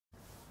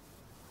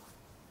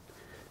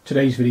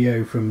Today's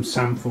video from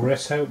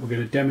Sam4S Help, we're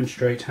going to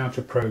demonstrate how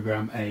to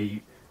program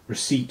a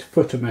receipt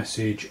footer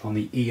message on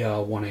the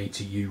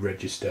ER-180U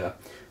register.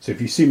 So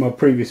if you see my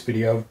previous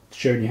video, I've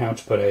shown you how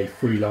to put a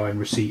 3-line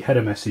receipt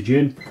header message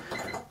in.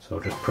 So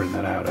I'll just print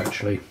that out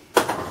actually.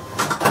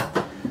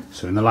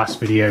 So in the last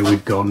video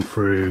we've gone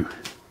through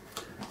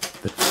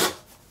the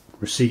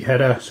receipt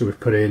header, so we've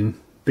put in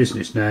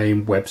business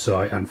name,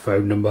 website and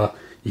phone number.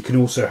 You can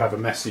also have a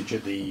message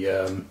at the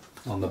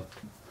on the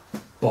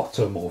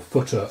bottom or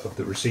footer of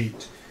the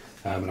receipt,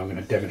 and I'm going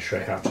to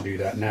demonstrate how to do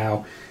that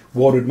now.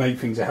 What would make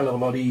things a hell of a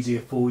lot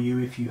easier for you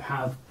if you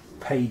have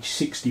page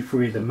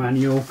 63 of the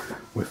manual.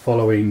 We're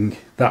following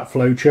that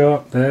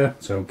flowchart there,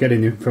 so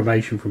getting the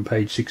information from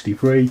page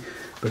 63,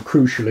 but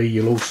crucially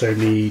you'll also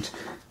need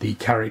the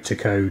character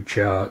code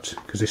chart,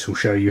 because this will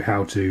show you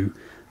how to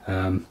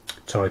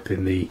type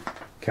in the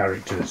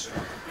characters.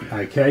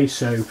 Okay,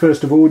 so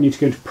first of all we need to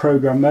go into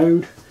program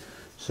mode.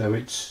 So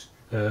it's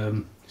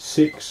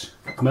 6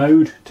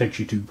 mode, takes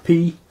you to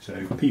P,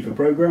 so P for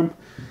program,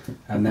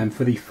 and then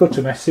for the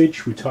footer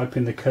message we type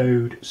in the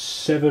code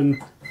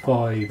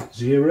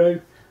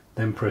 750,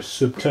 then press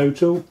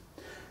subtotal,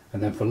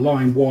 and then for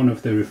line 1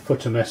 of the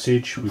footer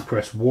message we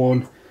press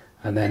 1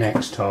 and then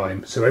X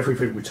time. So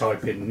everything we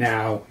type in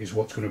now is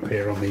what's going to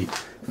appear on the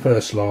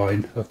first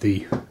line of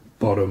the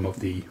bottom of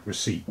the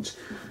receipt.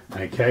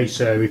 Okay,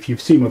 so if you've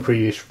seen my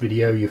previous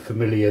video you're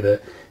familiar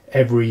that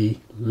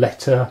every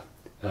letter,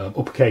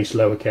 uppercase,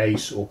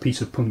 lowercase or piece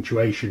of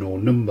punctuation or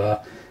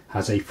number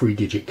has a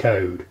 3-digit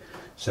code.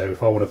 So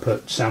if I want to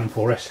put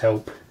Sam4S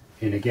help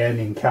in again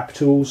in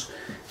capitals,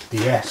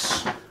 the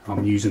S,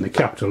 I'm using the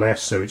capital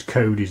S, so its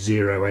code is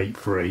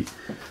 083,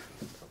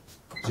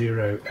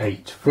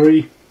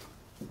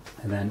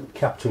 and then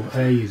capital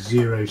A is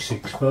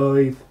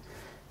 065,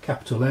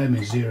 capital M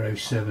is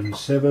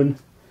 077,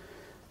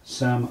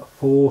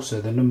 Sam4,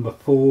 so the number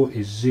 4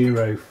 is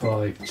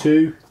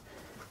 052,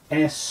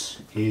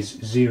 S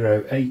is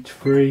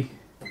 083,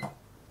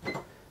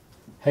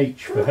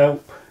 H for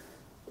help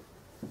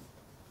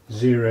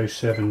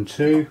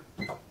 072,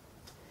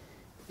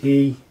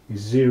 E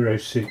is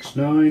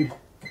 069,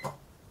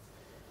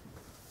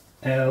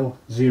 L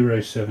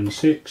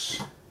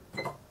 076,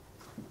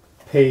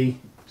 P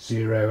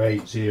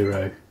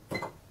 080.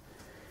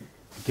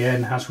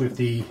 Again, as with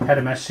the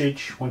header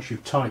message, once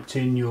you've typed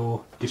in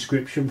your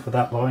description for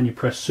that line you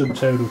press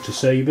subtotal to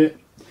save it.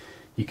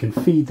 You can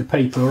feed the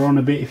paper on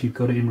a bit if you've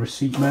got it in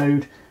receipt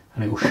mode,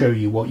 and it will show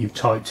you what you've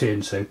typed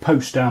in. So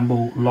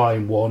postamble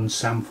line 1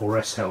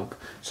 Sam4S help.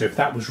 So if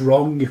that was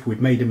wrong, if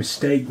we'd made a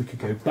mistake, we could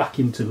go back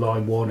into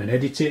line 1 and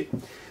edit it.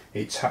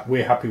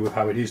 We're happy with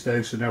how it is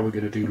though, so now we're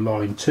going to do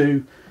line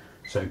 2.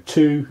 So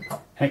 2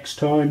 X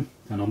time,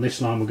 and on this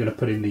line we're going to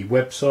put in the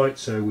website,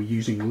 so we're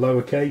using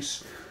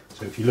lowercase.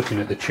 So if you're looking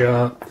at the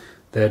chart,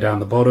 they're down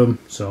the bottom,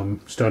 so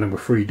I'm starting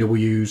with 3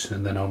 W's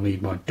and then I'll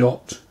need my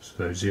dot,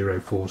 so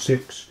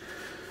 046.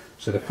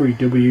 So the 3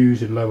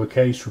 W's in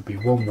lowercase would be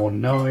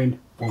 119,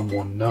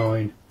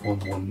 119,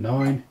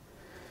 119.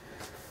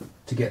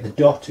 To get the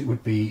dot it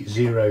would be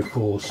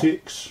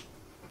 046,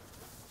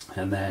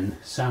 and then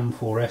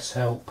Sam4S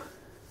help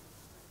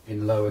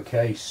in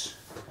lowercase.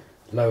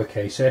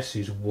 Lowercase s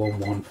is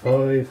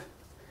 115,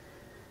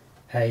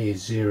 A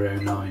is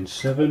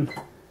 097,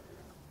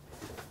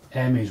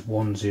 M is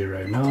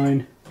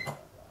 109,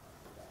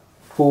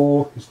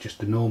 4 is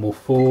just a normal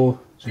 4,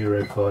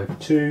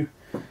 052,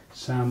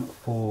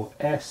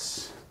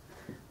 Sam4S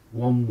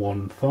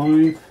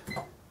 115,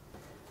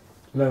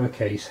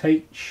 lowercase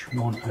h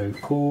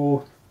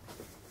 104,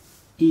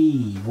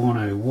 E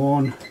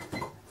 101,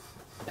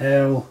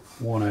 L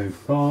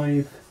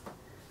 105,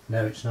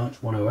 no it's not,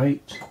 it's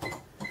 108,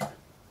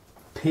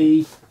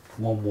 P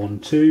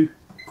 112,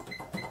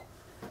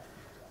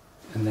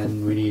 and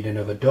then we need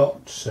another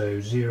dot, so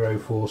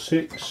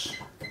 046,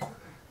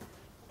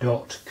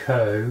 dot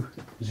co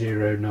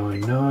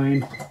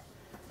 099,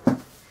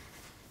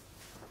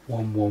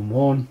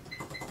 111,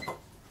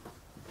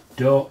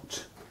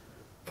 dot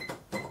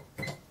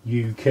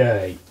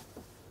UK.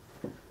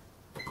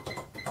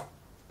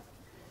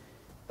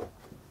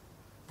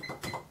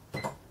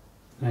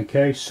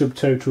 Okay,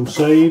 subtotal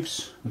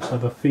saves. Let's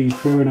have a feed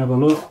through and have a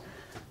look.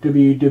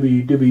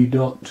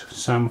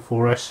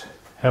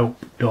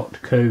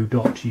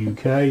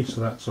 www.sam4shelp.co.uk,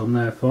 so that's on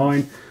there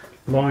fine.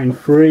 Line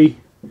 3,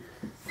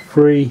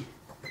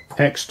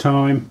 X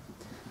time.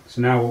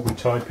 So now what we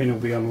type in will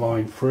be on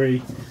line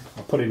 3.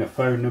 I'll put in a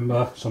phone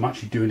number, so I'm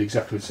actually doing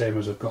exactly the same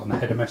as I've got on the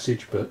header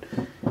message, but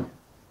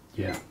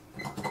yeah,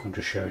 I'm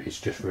just showing, it's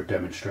just for a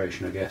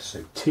demonstration I guess.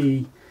 So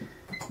T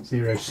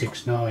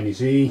 069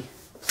 is E,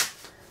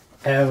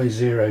 L is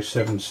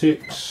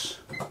 076,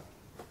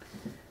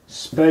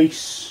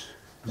 space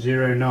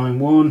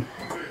 091,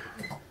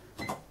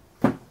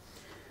 and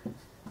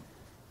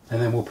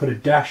then we'll put a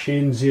dash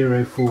in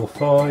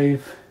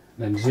 045,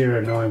 then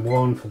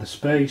 091 for the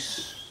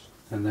space,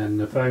 and then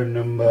the phone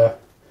number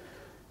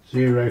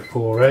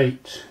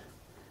 048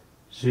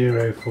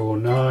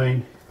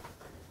 049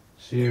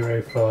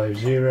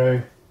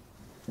 050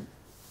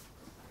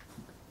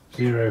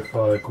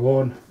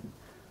 051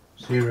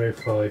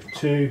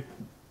 052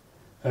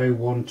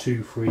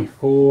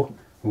 01234.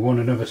 We want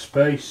another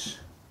space,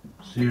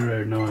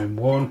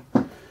 091,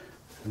 and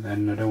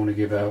then I don't want to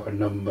give out a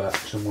number,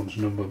 someone's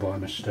number by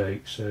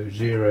mistake, so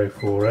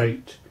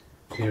 048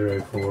 048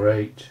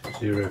 048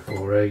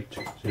 048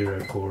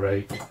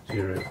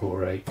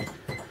 048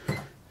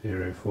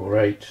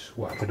 048.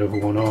 Whack another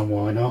one on,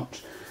 why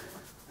not?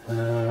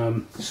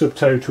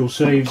 Subtotal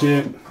saves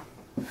it.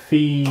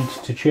 Feed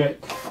to check.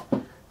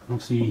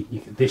 Obviously,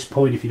 at this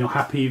point, if you're not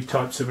happy, you've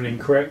typed something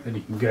incorrect, then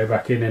you can go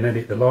back in and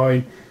edit the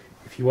line.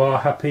 If you are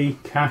happy,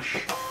 cache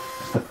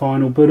is the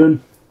final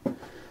button.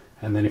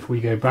 And then if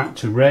we go back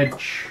to reg,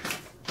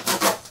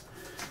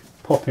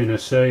 pop in a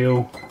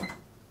sale.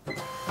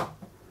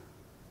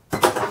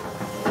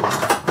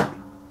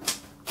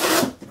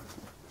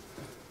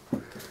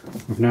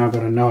 We've now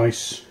got a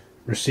nice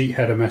receipt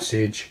header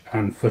message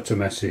and footer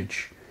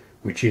message,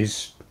 which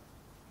is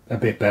a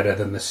bit better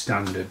than the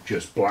standard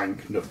just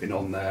blank, nothing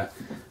on there.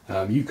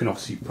 You can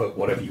obviously put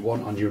whatever you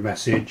want on your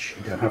message.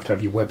 You don't have to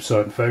have your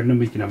website and phone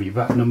number. You can have your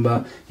VAT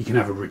number, you can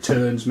have a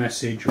returns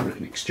message or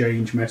an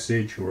exchange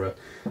message or a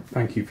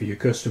thank you for your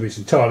customer. It's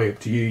entirely up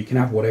to you. You can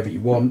have whatever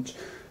you want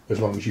as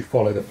long as you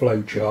follow the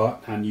flow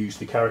chart and use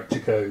the character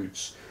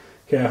codes.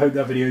 Okay, I hope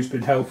that video has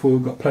been helpful.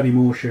 We've got plenty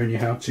more showing you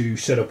how to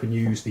set up and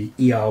use the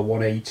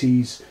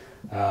ER180s.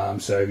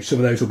 So some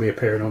of those will be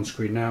appearing on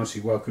screen now, so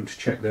you're welcome to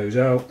check those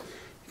out.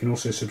 You can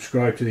also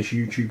subscribe to this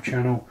YouTube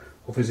channel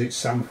or visit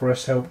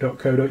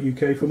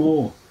sam4shelp.co.uk for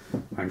more.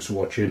 Thanks for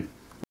watching.